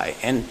quiet guy,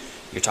 and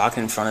you're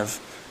talking in front of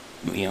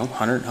 100,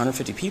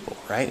 150 people,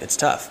 right? It's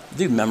tough.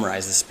 Dude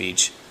memorized the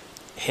speech,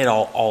 hit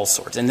all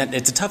sorts. And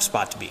it's a tough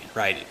spot to be in,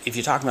 right? If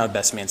you're talking about a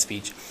best man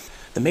speech,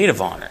 the maid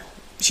of honor,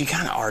 she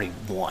kind of already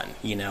won,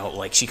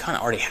 she kind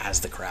of already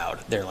has the crowd.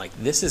 They're like,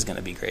 this is going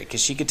to be great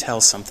because she could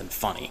tell something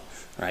funny,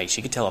 right?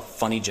 She could tell a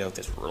funny joke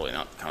that's really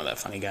not kind of that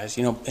funny, guys,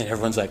 and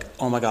everyone's like,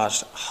 oh my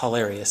gosh,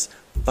 hilarious,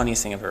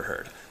 funniest thing I've ever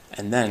heard.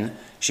 And then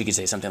she could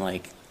say something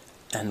like,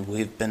 and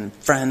we've been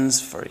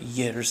friends for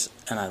years,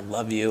 and I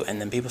love you,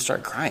 and then people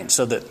start crying.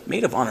 So the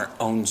maid of honor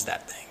owns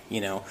that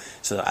thing,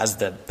 So as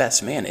the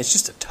best man, it's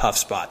just a tough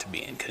spot to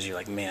be in because you're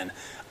like, man,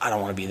 I don't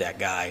want to be that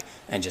guy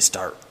and just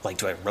start,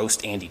 do I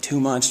roast Andy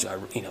too much? Do I,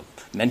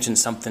 mention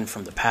something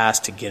from the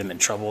past to get him in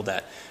trouble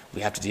that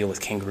we have to deal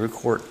with kangaroo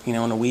court, in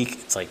a week?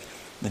 It's like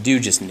the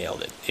dude just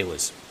nailed it. It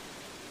was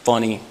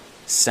funny,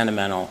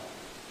 sentimental,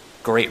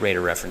 great rate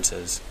of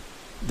references.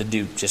 The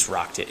dude just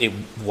rocked it. It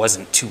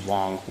wasn't too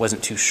long,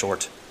 wasn't too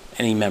short,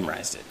 and he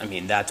memorized it. I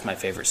mean, that's my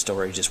favorite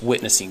story. Just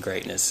witnessing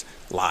greatness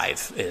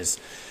live is,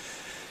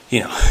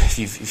 if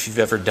you've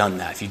ever done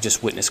that, if you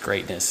just witnessed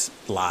greatness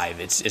live,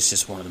 it's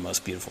just one of the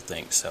most beautiful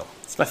things. So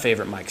it's my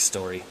favorite Mike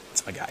story.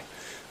 It's my guy.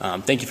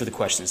 Thank you for the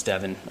questions,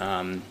 Devin.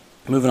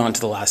 Moving on to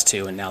the last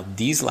two, and now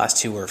these last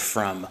two are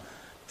from a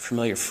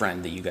familiar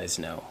friend that you guys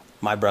know,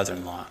 my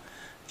brother-in-law,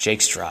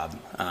 Jake Straub.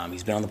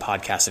 He's been on the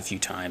podcast a few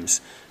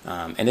times,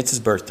 and it's his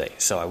birthday.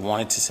 So I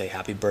wanted to say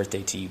happy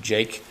birthday to you,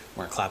 Jake.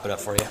 We're going to clap it up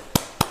for you.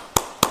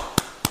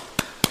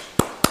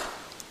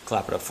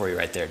 Clap it up for you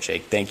right there,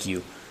 Jake. Thank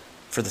you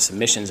for the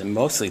submissions, and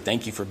mostly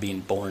thank you for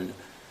being born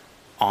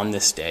on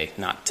this day.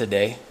 Not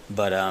today,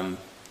 but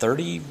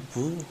 30,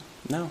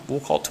 we'll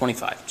call it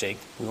 25, Jake.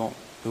 We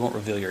won't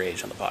reveal your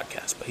age on the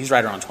podcast, but he's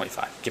right around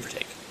 25, give or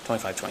take,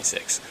 25,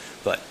 26.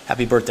 But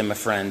happy birthday, my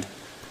friend.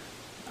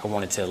 I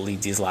wanted to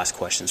lead these last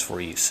questions for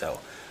you. So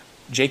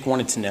Jake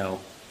wanted to know,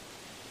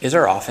 is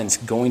our offense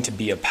going to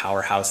be a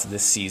powerhouse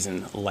this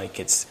season like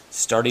it's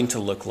starting to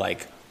look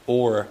like,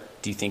 or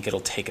do you think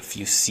it'll take a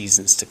few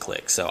seasons to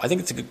click? So I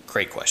think it's a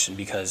great question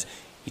because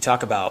you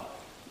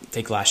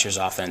take last year's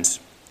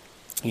offense,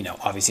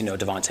 obviously no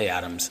Devontae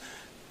Adams,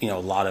 it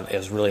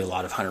was really a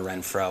lot of Hunter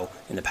Renfrow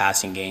in the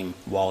passing game.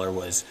 Waller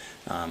was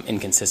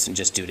inconsistent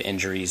just due to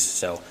injuries.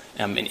 So,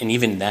 and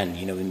even then,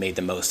 we made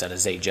the most out of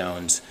Zay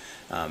Jones.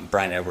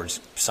 Bryan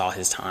Edwards saw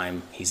his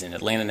time. He's in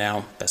Atlanta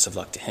now. Best of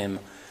luck to him.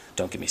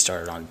 Don't get me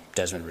started on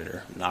Desmond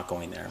Ridder. I'm not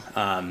going there.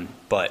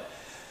 But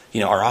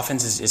our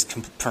offense is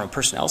from a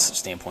personnel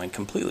standpoint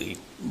completely,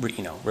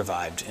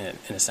 revived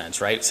in a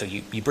sense, right? So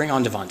you bring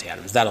on Devontae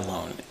Adams. That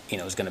alone,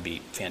 is going to be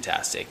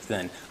fantastic.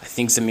 Then I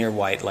think Zamir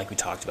White, like we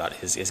talked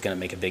about, is going to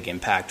make a big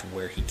impact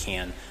where he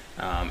can.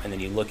 And then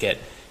you look at,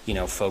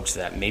 folks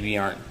that maybe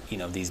aren't,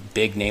 these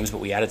big names,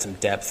 but we added some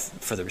depth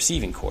for the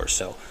receiving corps.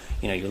 So,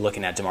 you're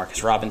looking at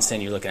Demarcus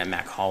Robinson, you're looking at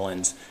Mac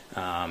Hollins,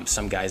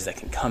 some guys that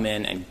can come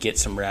in and get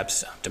some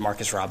reps.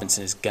 Demarcus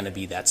Robinson is going to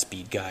be that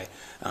speed guy.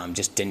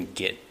 Just didn't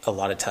get a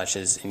lot of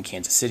touches in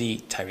Kansas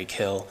City. Tyreek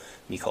Hill,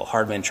 Mecole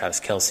Hardman, Travis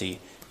Kelce,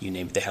 you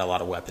name it, they had a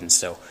lot of weapons.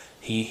 So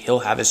he'll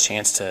have his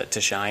chance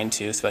to shine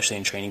too, especially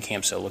in training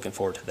camp. So looking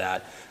forward to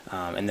that.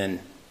 And then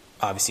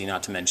obviously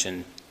not to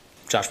mention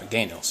Josh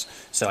McDaniels.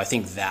 So I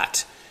think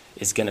that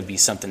is going to be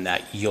something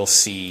that you'll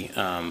see.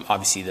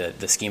 Obviously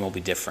the scheme will be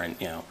different,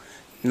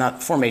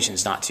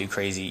 formation's not too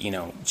crazy,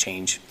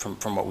 change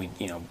from what we,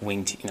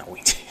 wing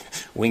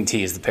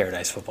T is the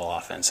Paradise Football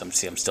offense. I'm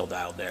still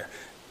dialed there.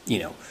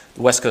 the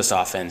West Coast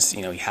offense,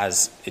 he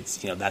has,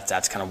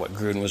 that's kind of what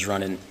Gruden was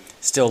running.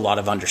 Still a lot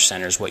of under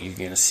centers, what you're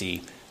going to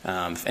see.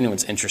 If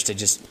anyone's interested,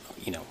 just,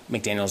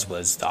 McDaniels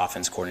was the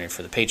offense coordinator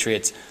for the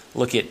Patriots.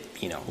 Look at,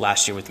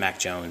 last year with Mac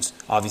Jones.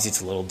 Obviously,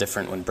 it's a little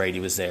different when Brady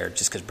was there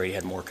just because Brady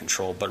had more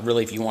control. But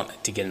really, if you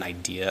want to get an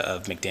idea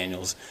of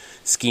McDaniels'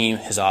 scheme,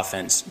 his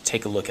offense,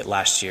 take a look at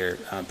last year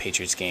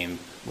Patriots game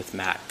with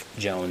Mac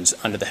Jones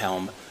under the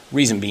helm.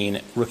 Reason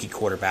being, rookie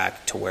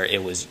quarterback, to where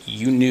it was,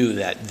 you knew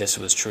that this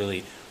was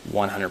truly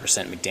 100%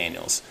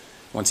 McDaniels.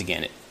 Once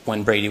again,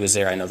 when Brady was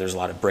there, I know there's a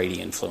lot of Brady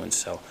influence,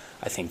 so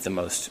I think the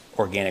most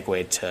organic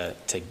way to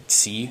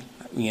see,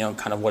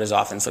 kind of what his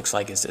offense looks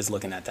like is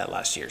looking at that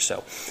last year. So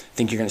I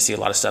think you're going to see a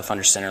lot of stuff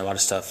under center, a lot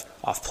of stuff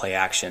off play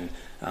action.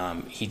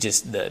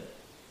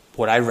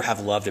 What I have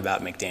loved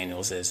about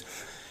McDaniels is,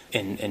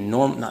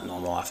 not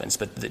normal offense,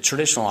 but the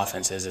traditional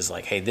offense is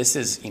like, hey, this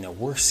is,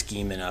 we're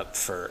scheming up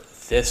for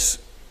this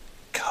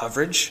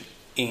coverage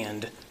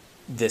and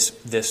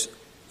this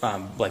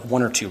like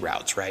one or two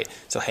routes, right?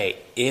 So, hey,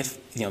 if,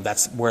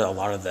 that's where a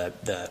lot of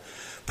the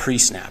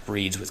pre-snap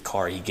reads with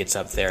Carr, he gets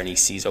up there and he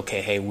sees,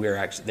 okay, hey,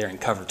 they're in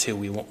cover two.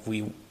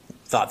 We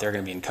thought they were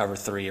going to be in cover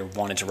three or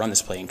wanted to run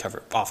this play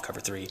off cover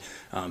three.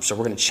 So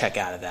we're going to check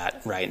out of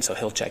that, right? And so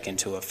he'll check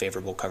into a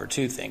favorable cover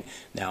two thing.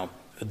 Now,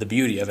 the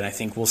beauty of it, I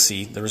think we'll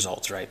see the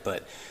results, right?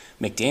 But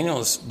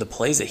McDaniels, the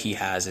plays that he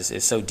has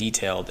is so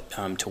detailed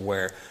to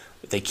where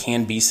they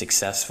can be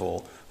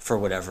successful for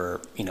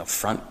whatever,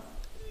 front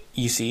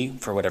you see,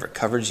 for whatever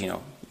coverage,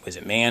 is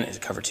it man, is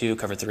it cover two,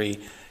 cover three,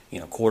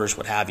 quarters,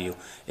 what have you,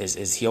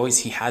 is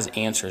he has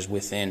answers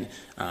within,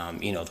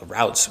 the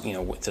routes,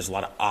 there's a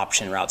lot of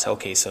option routes.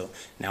 Okay, so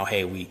now,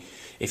 hey, we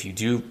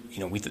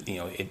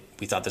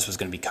thought this was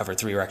going to be cover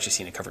three, we're actually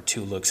seeing a cover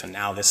two look, so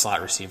now this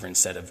slot receiver,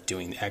 instead of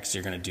doing X,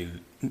 you're going to do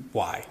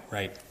Y,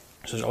 right?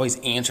 So there's always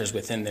answers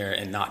within there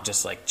and not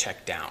just like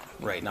check down,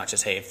 right? Not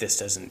just, hey, if this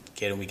doesn't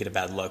get and we get a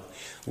bad look,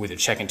 we either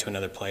check into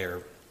another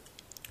player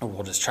or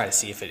we'll just try to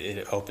see if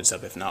it opens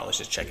up. If not, let's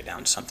just check it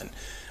down to something.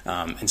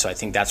 And so I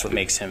think that's what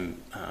makes him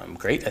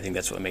great. I think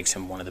that's what makes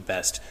him one of the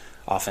best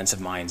offensive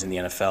minds in the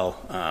NFL.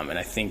 And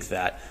I think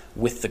that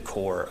with the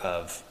core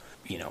of,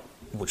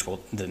 which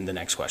the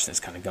next question is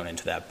kind of going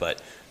into that,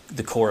 but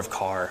the core of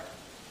Carr,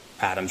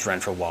 Adams,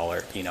 Renfrow,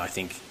 Waller, I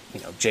think,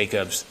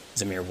 Jacobs,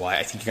 Zamir White,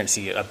 I think you're going to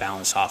see a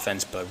balanced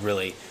offense, but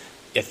really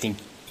I think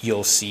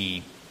you'll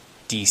see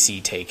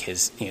DC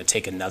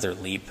take another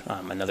leap,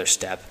 another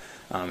step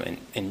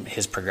in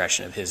his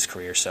progression of his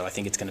career. So I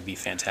think it's going to be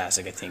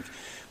fantastic. I think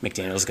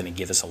McDaniel is going to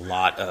give us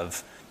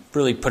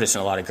really put us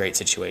in a lot of great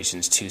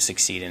situations to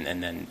succeed.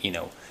 And then,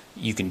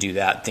 you can do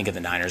that. Think of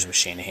the Niners with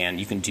Shanahan.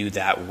 You can do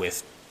that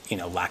with,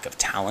 lack of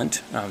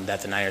talent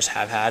that the Niners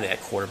have had at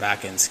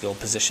quarterback and skill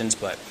positions.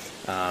 But,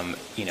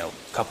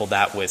 couple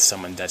that with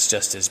someone that's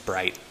just as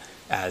bright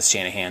as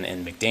Shanahan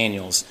and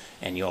McDaniels,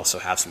 and you also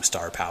have some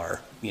star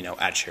power,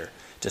 at your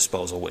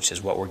disposal, which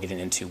is what we're getting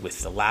into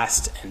with the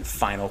last and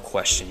final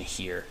question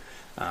here.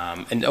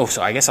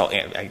 So I guess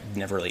I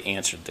never really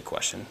answered the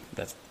question.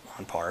 That's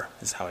on par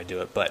is how I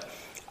do it. But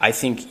I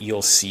think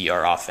you'll see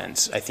our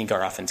offense. I think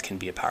our offense can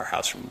be a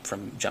powerhouse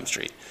from Jump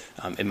Street.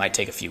 It might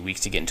take a few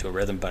weeks to get into a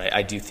rhythm, but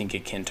I do think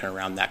it can turn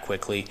around that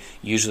quickly.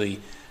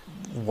 Usually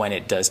when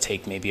it does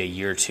take maybe a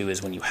year or two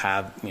is when you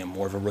have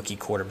more of a rookie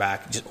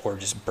quarterback or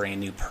just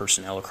brand new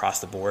personnel across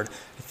the board.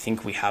 I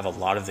think we have a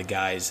lot of the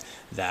guys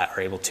that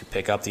are able to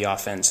pick up the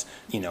offense,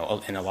 and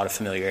a lot of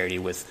familiarity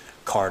with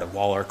Carr to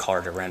Waller,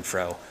 Carr to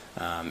Renfrow,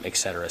 et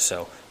cetera.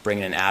 So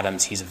bringing in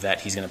Adams, he's a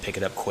vet, he's going to pick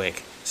it up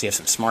quick. So you have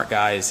some smart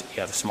guys,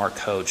 you have a smart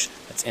coach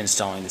that's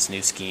installing this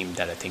new scheme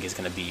that I think is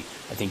going to be,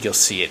 I think you'll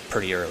see it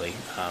pretty early,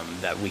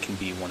 that we can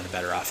be one of the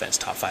better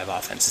top 5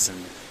 offenses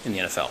in the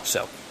NFL.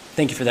 So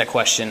thank you for that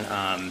question.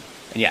 And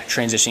yeah,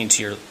 transitioning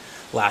to your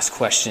last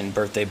question,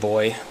 birthday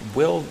boy,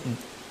 will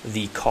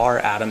the Carr,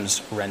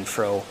 Adams,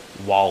 Renfrow,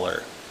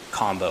 Waller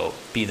combo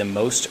be the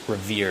most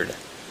revered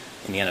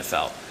in the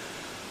NFL?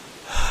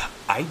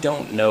 I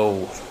don't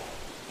know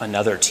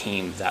another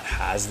team that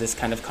has this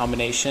kind of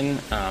combination,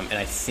 and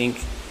I think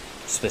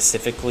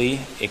specifically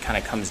it kind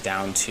of comes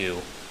down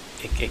to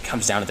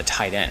the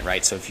tight end,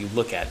 right? So if you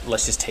look at,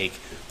 let's just take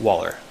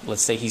Waller.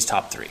 Let's say he's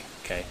top 3,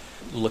 okay?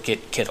 Look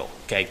at Kittle,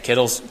 okay?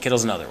 Kittle's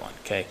another one,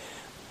 okay?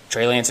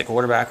 Trey Lance at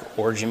quarterback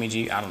or Jimmy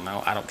G, I don't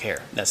know. I don't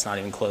care. That's not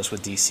even close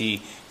with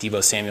DC.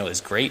 Deebo Samuel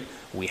is great.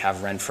 We have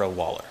Renfrow,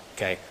 Waller,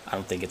 okay? I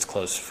don't think it's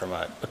close from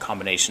a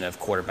combination of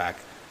quarterback,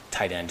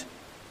 tight end,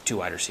 2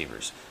 wide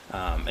receivers.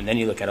 And then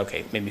you look at,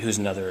 okay, maybe who's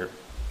another,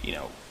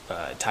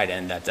 tight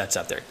end that's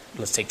up there.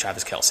 Let's take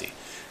Travis Kelce.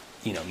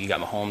 You got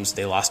Mahomes.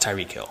 They lost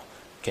Tyreek Hill.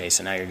 Okay,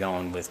 so now you're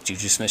going with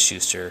Juju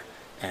Smith-Schuster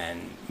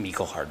and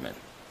Mecole Hardman.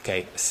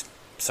 Okay,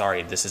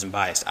 sorry, this isn't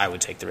biased. I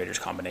would take the Raiders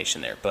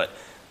combination there. But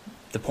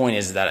the point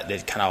is that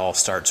it kind of all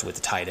starts with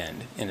the tight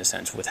end, in a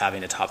sense, with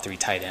having a top 3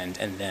 tight end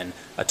and then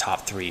a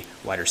top 3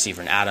 wide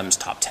receiver in Adams,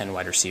 top 10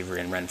 wide receiver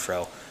in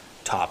Renfrow,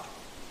 top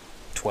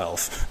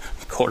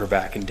 12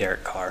 quarterback in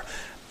Derek Carr.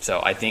 So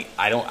I think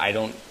I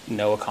don't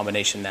know a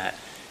combination that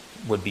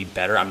would be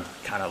better. I'm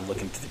kind of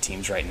looking through the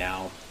teams right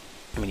now.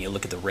 I mean, you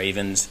look at the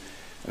Ravens.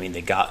 I mean,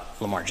 they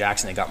got Lamar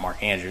Jackson. They got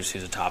Mark Andrews,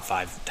 who's a top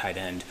 5 tight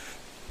end.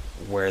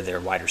 Where they're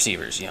wide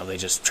receivers. They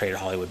just traded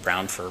Hollywood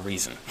Brown for a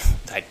reason.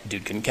 That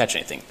dude couldn't catch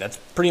anything. That's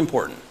pretty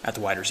important at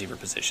the wide receiver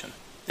position.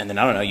 And then,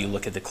 I don't know, you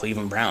look at the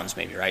Cleveland Browns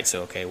maybe, right?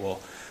 So, okay,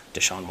 well,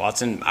 Deshaun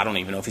Watson, I don't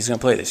even know if he's going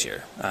to play this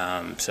year.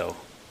 So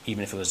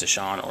even if it was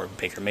Deshaun or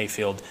Baker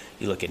Mayfield,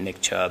 you look at Nick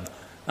Chubb.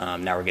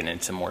 Now we're getting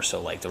into more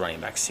so like the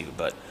running backs too.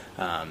 But,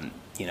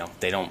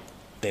 they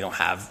don't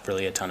have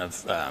really a ton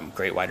of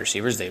great wide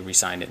receivers. They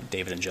re-signed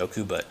David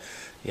Njoku, but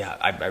yeah,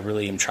 I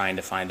really am trying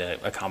to find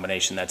a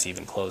combination that's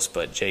even close.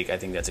 But Jake, I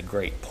think that's a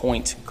great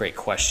point, great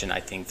question. I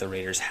think the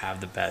Raiders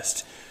have the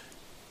best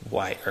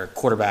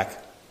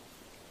quarterback,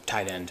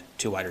 tight end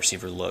to wide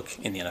receiver look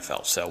in the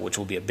NFL, so which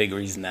will be a big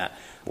reason that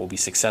we'll be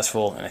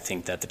successful, and I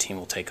think that the team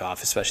will take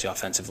off, especially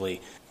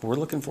offensively. We're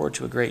looking forward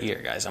to a great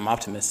year, guys. I'm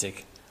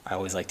optimistic. I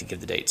always like to give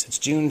the dates. It's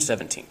June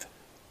 17th.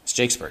 It's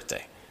Jake's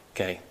birthday.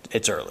 Okay,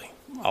 it's early.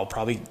 I'll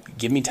probably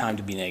give me time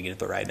to be negative,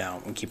 but right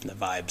now I'm keeping the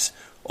vibes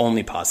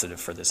only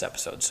positive for this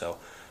episode. So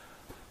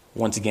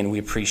once again, we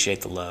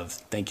appreciate the love.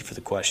 Thank you for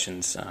the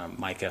questions.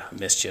 Micah, I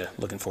missed you.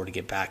 Looking forward to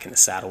get back in the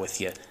saddle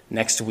with you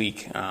next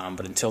week.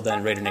 But until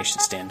then, Raider Nation,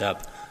 stand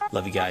up.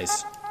 Love you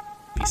guys.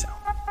 Peace out.